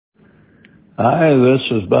Hi, this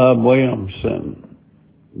is Bob Williamson.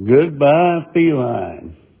 Goodbye,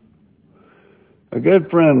 feline. A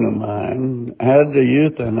good friend of mine had to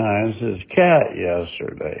euthanize his cat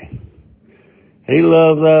yesterday. He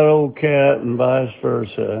loved that old cat and vice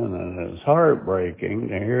versa, and it is heartbreaking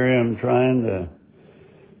to hear him trying to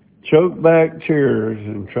choke back tears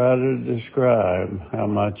and try to describe how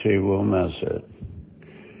much he will miss it.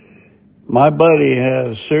 My buddy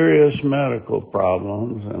has serious medical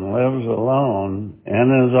problems and lives alone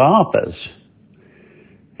in his office.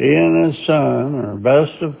 He and his son are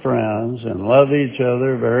best of friends and love each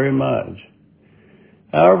other very much.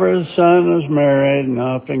 However, his son is married and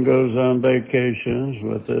often goes on vacations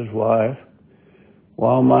with his wife,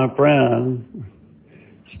 while my friend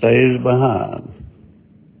stays behind.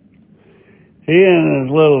 He and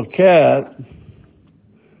his little cat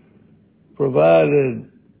provided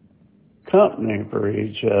company for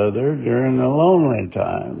each other during the lonely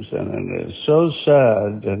times, and it is so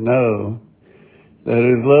sad to know that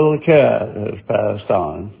his little cat has passed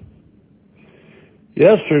on.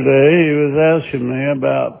 Yesterday, he was asking me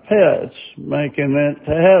about pets making it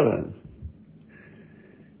to heaven.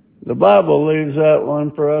 The Bible leaves that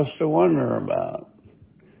one for us to wonder about.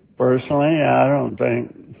 Personally, I don't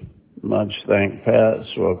think pets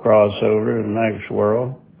will cross over to the next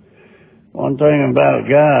world. One thing about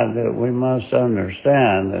God that we must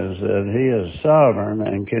understand is that He is sovereign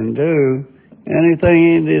and can do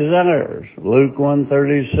anything He desires. Luke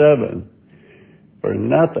 1:37, for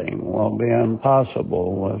nothing will be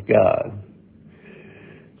impossible with God.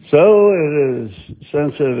 So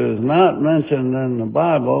since it is not mentioned in the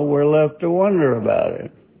Bible, we're left to wonder about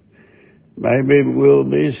it. Maybe we'll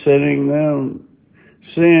be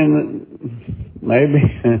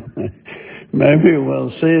Maybe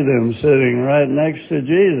we'll see them sitting right next to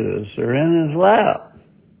Jesus or in His lap.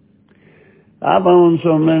 I've owned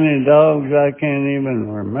so many dogs I can't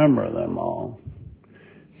even remember them all.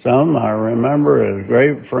 Some I remember as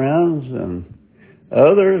great friends and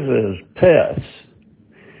others as pets.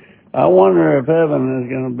 I wonder if heaven is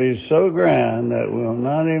going to be so grand that we'll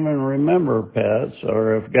not even remember pets,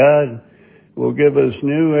 or if God will give us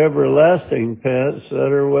new everlasting pets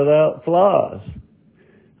that are without flaws.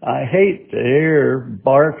 I hate to hear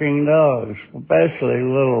barking dogs, especially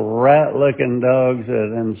little rat-looking dogs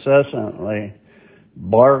that incessantly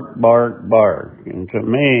bark, bark, bark. And to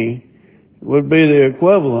me, it would be the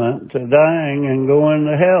equivalent to dying and going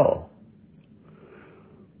to hell.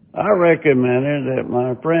 I recommended that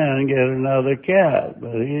my friend get another cat,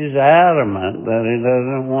 but he's adamant that he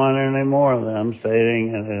doesn't want any more of them,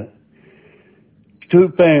 stating that it's too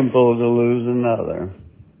painful to lose another.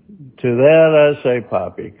 To that I say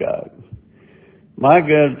poppycock. My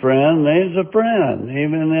good friend needs a friend,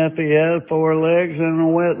 even if he has 4 legs and a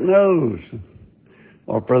wet nose.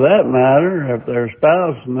 Or for that matter, if their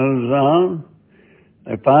spouse moves on,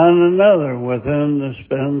 they find another with whom to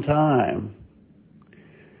spend time.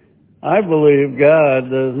 I believe God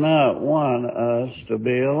does not want us to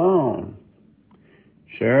be alone.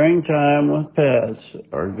 Sharing time with pets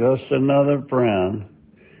or just another friend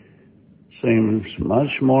seems much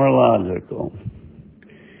more logical.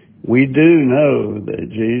 We do know that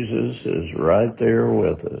Jesus is right there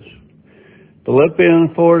with us.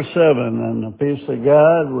 Philippians 4:7, and the peace of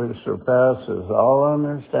God, which surpasses all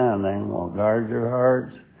understanding, will guard your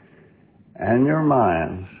hearts and your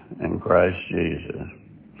minds in Christ Jesus.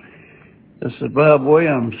 This is Bob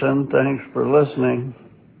Williamson. Thanks for listening.